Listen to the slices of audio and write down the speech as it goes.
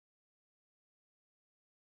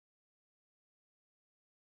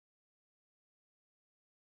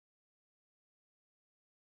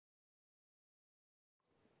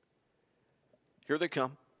Here they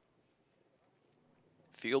come.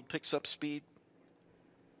 Field picks up speed.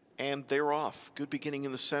 And they're off. Good beginning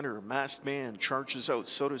in the center. Masked Man charges out.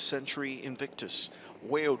 So does Century Invictus.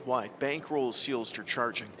 Way out wide. Bankroll Sealster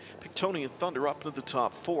charging. Pictonian Thunder up into the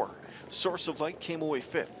top 4. Source of Light came away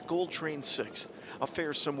 5th. Gold Train 6th.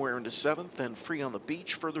 Affair Somewhere into 7th. Then Free on the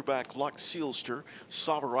Beach. Further back, Lux Sealster.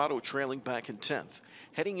 Soverado trailing back in 10th.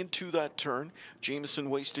 Heading into that turn, Jameson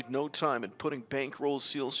wasted no time in putting Bankroll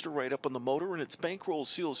Sealster right up on the motor, and it's Bankroll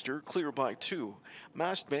Sealster clear by 2.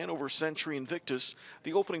 Masked Man over Century Invictus.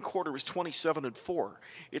 The opening quarter was 27-4.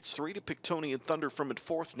 It's 3 to Pictonian Thunder from in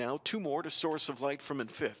 4th now, 2 more to Source of Light from in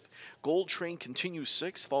 5th. Gold Train continues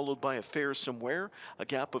 6th, followed by Affair Somewhere. A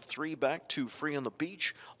gap of 3 back to Free on the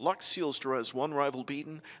Beach. Lux Sealster has 1 rival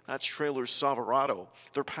beaten. That's Trailer Soverado.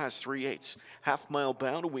 They're past 3/8. Half-mile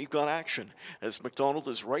bound, and we've got action as McDonald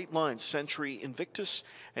is right line Century Invictus,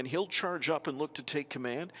 and he'll charge up and look to take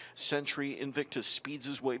command. Century Invictus speeds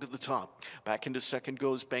his way to the top. Back into second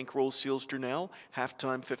goes Bankroll Sealster now.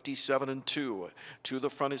 Halftime 57-2. To the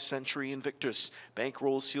front is Century Invictus.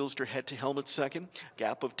 Bankroll Sealster head to helmet second.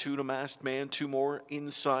 Gap of 2 to Masked Man, 2 more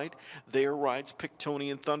inside. There rides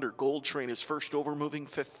Pictonian Thunder. Gold Train is first over, moving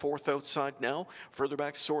 5th, 4th outside now. Further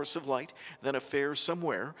back, Source of Light. Then Affair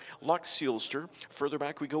Somewhere. Lux Sealster. Further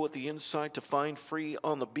back we go at the inside to find Free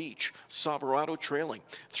on the Beach. Soverado trailing.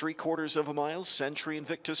 3/4 of a mile. Century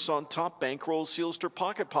Invictus on top. Bankroll Sealster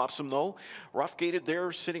pocket pops him though. Rough gated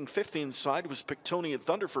there, sitting 5th inside was Pictonian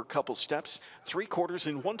Thunder for a couple steps. 3/4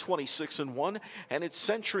 in 1:26-1, and it's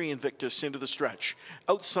Century Invictus into the stretch.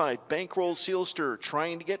 Outside, Bankroll Sealster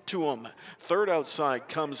trying to get to him. 3rd outside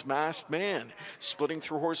comes Masked Man. Splitting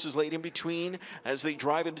through horses late in between. As they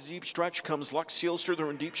drive into deep stretch comes Lux Sealster. They're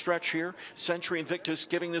in deep stretch here. Century Invictus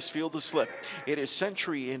giving this field the slip. It is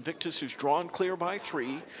Century Invictus who's drawn clear by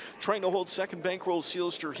 3. Trying to hold second, Bankroll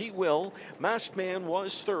Sealster. He will. Masked Man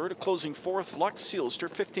was 3rd. Closing 4th, Lux Sealster.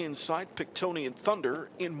 5th inside, Pictonian Thunder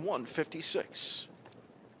in 1:56.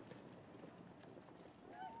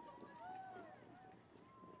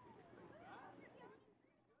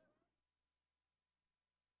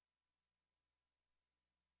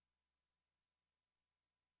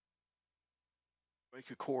 Break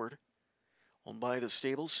Accord. Owned by the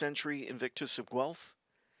stable, Century Invictus of Guelph.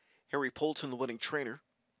 Harry Polton, the winning trainer.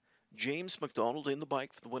 James McDonald in the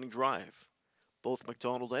bike for the winning drive. Both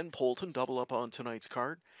McDonald and Polton double up on tonight's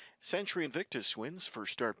card. Century Invictus wins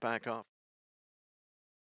first start back off.